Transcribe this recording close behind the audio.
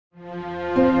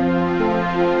Pat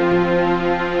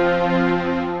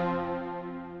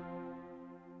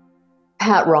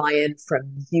Ryan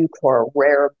from Ucore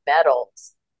Rare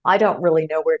Metals. I don't really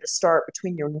know where to start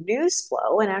between your news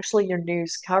flow and actually your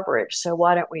news coverage. So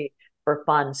why don't we, for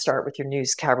fun, start with your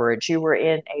news coverage? You were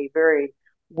in a very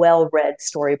well-read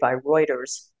story by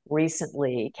Reuters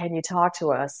recently. Can you talk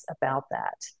to us about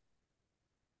that?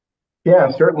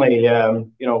 Yeah, certainly.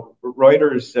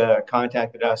 Reuters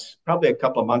contacted us probably a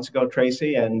couple of months ago,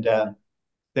 Tracy, and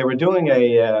they were doing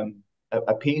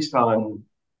a piece on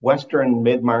Western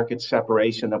mid-market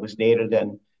separation that was needed,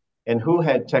 and who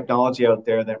had technology out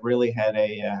there that really had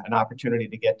an opportunity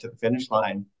to get to the finish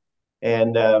line.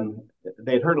 And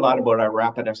they'd heard a lot about our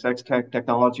RapidSX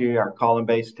technology, our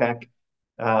column-based tech.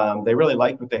 They really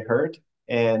liked what they heard,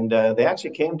 and they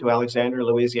actually came to Alexandria,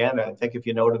 Louisiana. I think if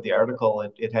you noted the article,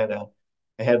 it had a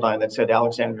headline that said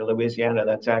Alexandria, Louisiana.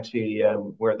 That's actually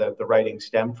where the writing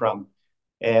stemmed from.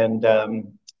 And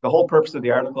the whole purpose of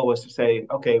the article was to say,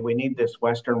 okay, we need this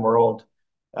Western world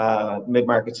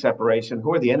mid-market separation.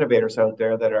 Who are the innovators out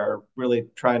there that are really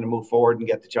trying to move forward and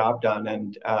get the job done?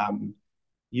 And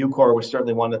Ucore was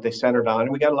certainly one that they centered on.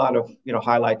 And we got a lot of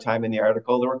highlight time in the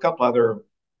article. There were a couple other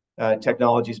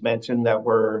technologies mentioned that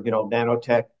were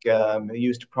nanotech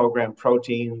used to program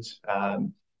proteins.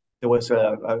 There was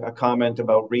a comment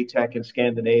about RETech in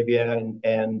Scandinavia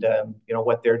and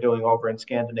what they're doing over in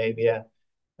Scandinavia.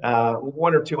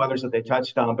 One or two others that they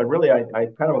touched on, but really I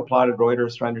kind of applauded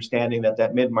Reuters for understanding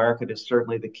that mid-market is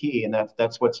certainly the key, and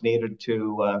that's what's needed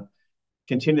to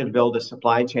continue to build a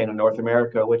supply chain in North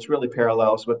America, which really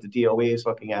parallels what the DOE is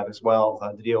looking at as well.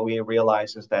 The DOE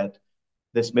realizes that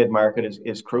this mid-market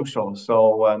is crucial.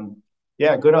 So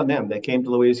yeah, good on them. They came to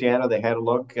Louisiana, they had a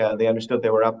look, they understood they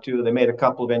were up to. They made a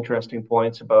couple of interesting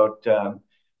points about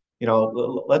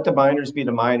let the miners be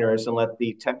the miners and let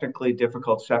the technically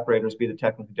difficult separators be the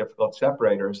technically difficult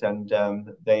separators. And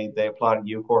they applauded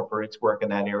Ucore for its work in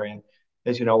that area.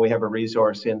 As you know, we have a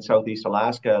resource in Southeast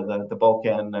Alaska, the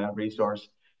Volcan resource,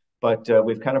 but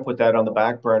we've kind of put that on the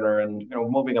back burner and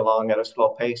moving along at a slow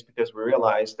pace because we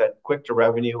realize that quick to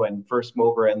revenue and first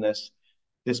mover in this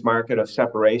market of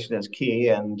separation is key.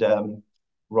 And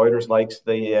Reuters likes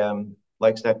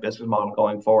that business model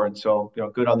going forward. So,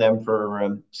 good on them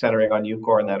for centering on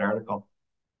Ucore in that article.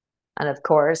 And of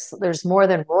course, there's more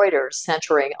than Reuters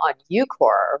centering on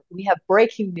Ucore. We have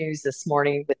breaking news this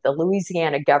morning with the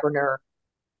Louisiana governor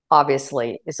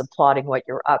obviously is applauding what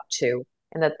you're up to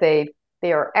and that they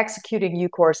are executing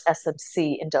Ucore's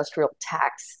SMC industrial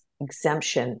tax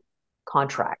exemption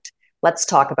contract. Let's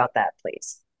talk about that,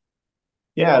 please.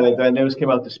 Yeah, the news came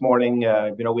out this morning.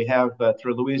 We have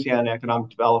through Louisiana Economic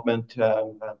Development,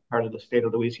 part of the state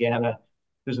of Louisiana,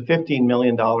 there's a $15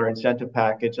 million incentive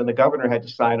package, and the governor had to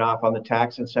sign off on the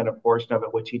tax incentive portion of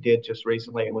it, which he did just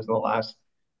recently. It was in the last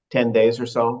 10 days or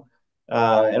so.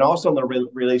 And also in the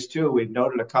release too, we've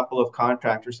noted a couple of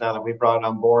contractors now that we brought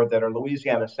on board that are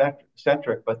Louisiana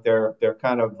centric, but they're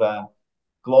kind of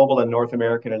global and North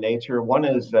American in nature. One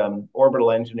is Orbital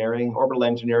Engineering. Orbital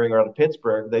Engineering out of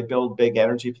Pittsburgh. They build big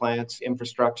energy plants,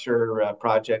 infrastructure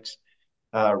projects.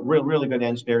 Really good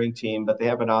engineering team, but they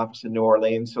have an office in New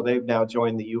Orleans. So they've now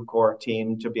joined the Ucore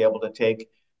team to be able to take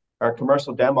our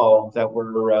commercial demo that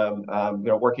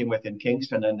we're working with in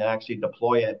Kingston and actually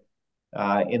deploy it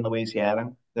in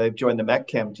Louisiana. They've joined the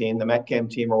MECChem team. The MECChem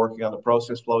team are working on the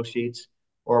process flow sheets.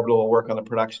 Orbital will work on the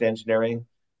production engineering.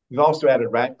 We've also added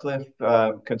Radcliffe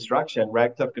Construction.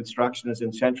 Radcliffe Construction is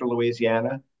in central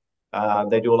Louisiana.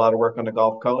 They do a lot of work on the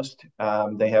Gulf Coast.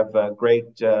 They have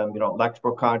great,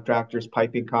 electrical contractors,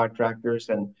 piping contractors,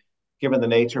 and given the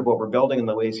nature of what we're building in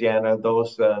Louisiana,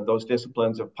 those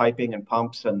disciplines of piping and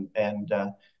pumps and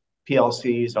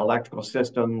PLCs, electrical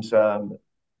systems,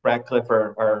 Radcliffe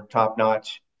are top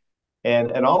notch.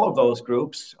 And all of those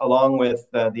groups, along with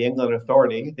the England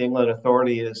Authority, the England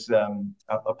Authority is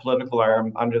a political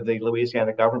arm under the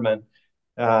Louisiana government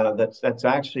that's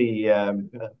actually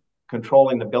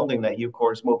controlling the building that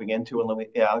Ucore is moving into in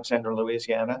Alexandria,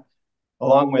 Louisiana.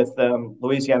 Along with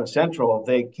Louisiana Central,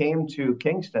 they came to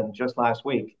Kingston just last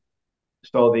week.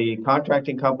 So the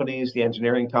contracting companies, the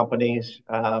engineering companies,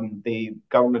 the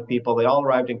government people, they all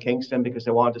arrived in Kingston because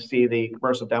they wanted to see the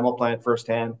commercial demo plant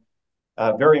firsthand.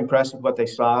 Very impressed with what they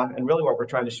saw. And really what we're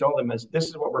trying to show them is this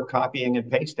is what we're copying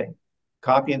and pasting.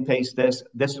 Copy and paste this.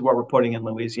 This is what we're putting in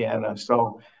Louisiana.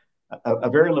 So a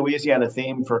very Louisiana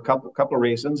theme for a couple of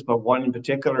reasons, but one in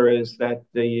particular is that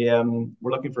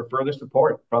we're looking for further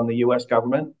support from the U.S.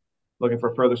 government, looking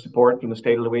for further support from the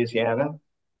state of Louisiana.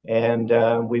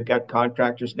 And we've got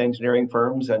contractors and engineering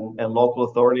firms and local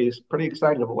authorities pretty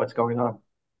excited about what's going on.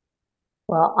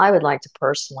 Well, I would like to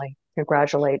personally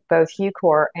congratulate both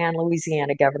Ucore and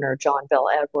Louisiana Governor John Bel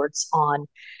Edwards on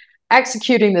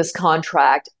executing this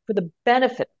contract for the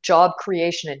benefit of job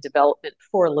creation and development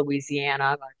for Louisiana.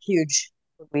 I'm a huge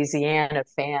Louisiana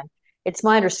fan. It's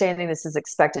my understanding this is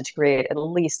expected to create at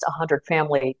least 100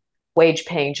 family wage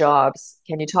paying jobs.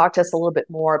 Can you talk to us a little bit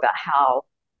more about how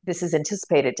this is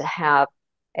anticipated to have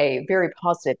a very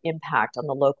positive impact on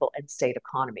the local and state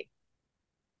economy?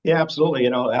 Yeah, absolutely.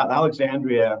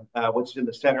 Alexandria, which is in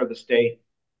the center of the state,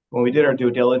 when we did our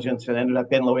due diligence and ended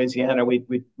up in Louisiana, we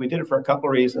did it for a couple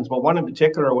of reasons. But one in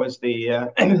particular was the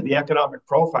the economic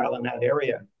profile in that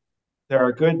area. There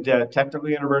are good technical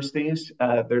universities.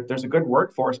 There's a good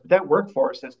workforce, but that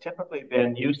workforce has typically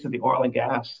been used to the oil and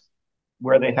gas,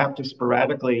 where they have to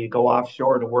sporadically go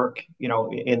offshore to work, in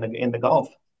the Gulf,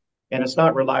 and it's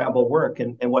not reliable work.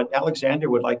 And what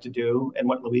Alexandria would like to do, and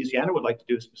what Louisiana would like to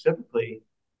do specifically,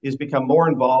 is become more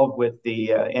involved with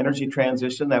the energy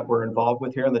transition that we're involved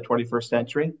with here in the 21st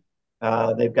century.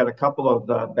 They've got a couple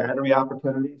of battery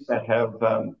opportunities that have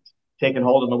taken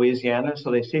hold in Louisiana.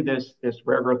 So they see this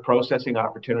rare earth processing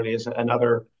opportunity as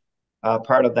another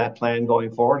part of that plan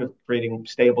going forward, of creating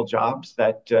stable jobs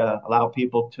that allow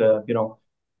people to,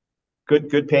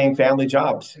 good paying family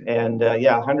jobs. And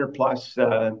 100 plus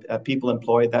people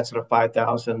employed. That's at a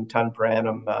 5,000 ton per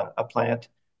annum a plant.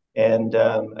 And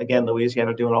again,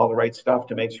 Louisiana doing all the right stuff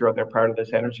to make sure they're part of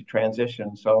this energy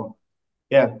transition. So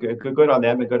yeah, good on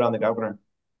them and good on the governor.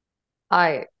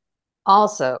 I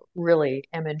also really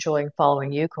am enjoying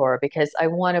following Ucore because I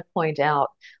want to point out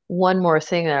one more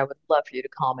thing that I would love for you to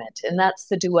comment, and that's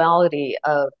the duality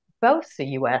of both the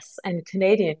US and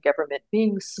Canadian government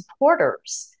being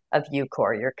supporters of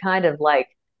Ucore. You're kind of like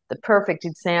the perfect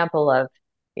example of,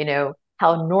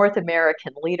 how North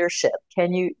American leadership.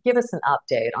 Can you give us an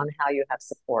update on how you have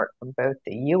support from both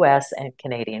the US and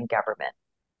Canadian government?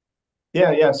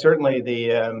 Yeah, certainly.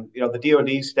 The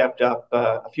DoD stepped up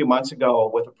a few months ago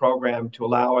with a program to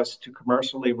allow us to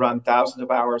commercially run thousands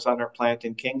of hours on our plant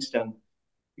in Kingston.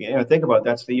 Think about it,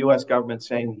 that's the U.S. government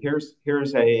saying,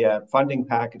 here's a funding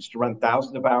package to run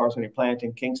thousands of hours on your plant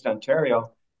in Kingston, Ontario,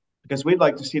 because we'd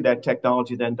like to see that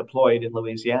technology then deployed in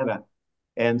Louisiana.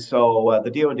 And so the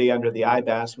DoD under the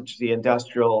IBAS, which is the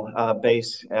Industrial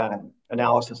Base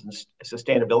Analysis and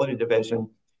Sustainability Division,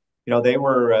 they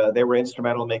were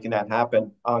instrumental in making that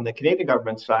happen. On the Canadian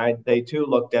government side, they too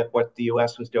looked at what the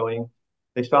U.S. was doing.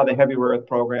 They saw the heavy rare earth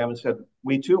program and said,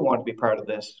 "We too want to be part of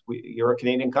this. You're a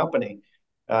Canadian company."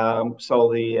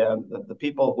 So the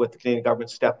people with the Canadian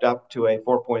government stepped up to a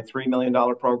 $4.3 million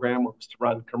program, which was to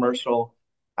run commercial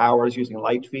hours using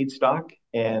light feedstock,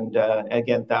 and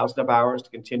again, thousands of hours to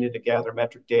continue to gather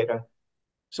metric data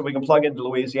so we can plug into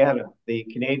Louisiana. The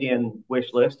Canadian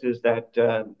wish list is that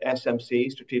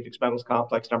SMC, Strategic Metals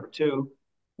Complex number 2,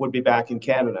 would be back in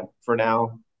Canada. For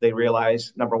now, they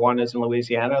realize number 1 is in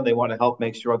Louisiana. They want to help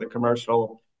make sure the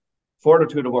commercial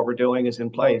fortitude of what we're doing is in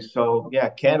place. So yeah,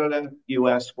 Canada,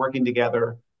 US working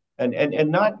together,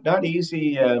 and not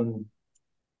easy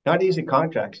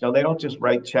contracts. No, they don't just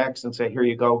write checks and say, here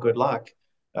you go, good luck.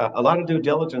 A lot of due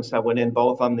diligence that went in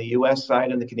both on the US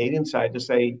side and the Canadian side to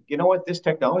say, you know what, this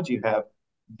technology you have,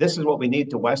 this is what we need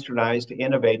to westernize, to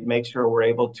innovate, make sure we're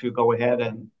able to go ahead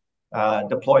and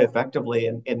deploy effectively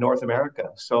in North America.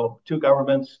 So two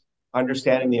governments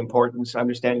understanding the importance,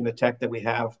 understanding the tech that we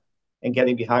have, and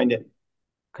getting behind it.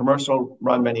 Commercial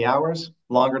run many hours,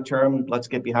 longer term, let's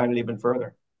get behind it even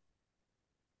further.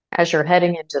 As you're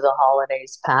heading into the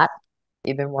holidays, Pat,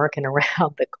 you've been working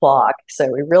around the clock. So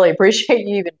we really appreciate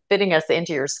you even fitting us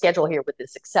into your schedule here with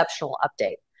this exceptional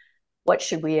update. What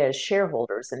should we as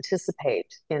shareholders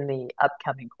anticipate in the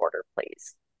upcoming quarter,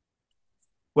 please?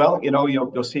 Well,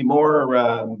 you'll see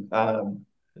more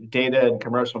data and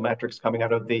commercial metrics coming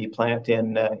out of the plant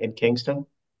in Kingston.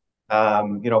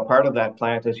 Part of that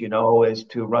plant, as you know, is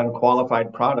to run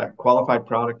qualified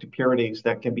product to purities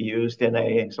that can be used in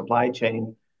a supply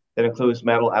chain that includes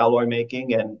metal alloy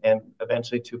making and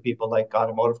eventually to people like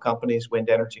automotive companies, wind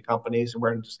energy companies, and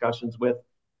we're in discussions with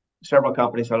several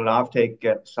companies on an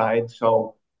offtake side.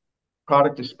 So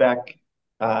product to spec,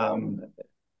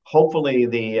 hopefully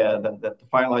the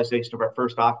finalization of our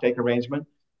first offtake arrangement.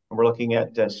 And we're looking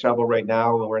at several right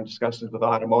now. We're in discussions with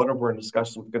automotive. We're in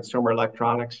discussions with consumer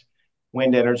electronics,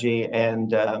 wind energy,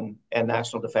 and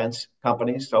national defense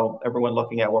companies. So everyone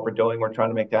looking at what we're doing, we're trying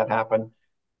to make that happen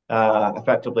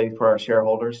effectively for our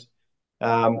shareholders.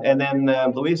 And then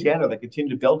Louisiana, they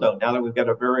continue to build out. Now that we've got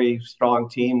a very strong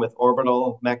team with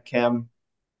Orbital, MechChem,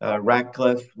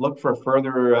 Ratcliffe, look for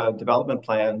further development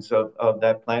plans of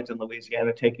that plant in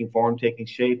Louisiana taking form, taking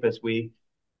shape as we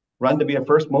run to be a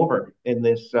first mover in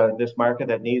this market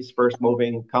that needs first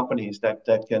moving companies that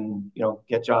can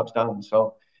get jobs done.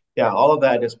 So yeah, all of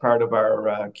that is part of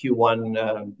our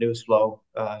Q1 news flow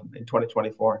in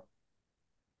 2024.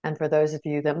 And for those of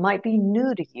you that might be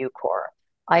new to Ucore,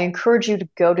 I encourage you to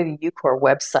go to the Ucore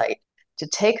website to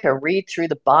take a read through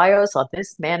the bios on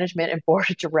this management and board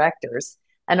of directors.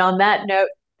 And on that note,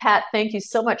 Pat, thank you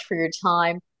so much for your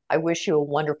time. I wish you a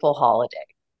wonderful holiday.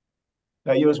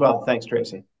 You as well. Thanks,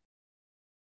 Tracy.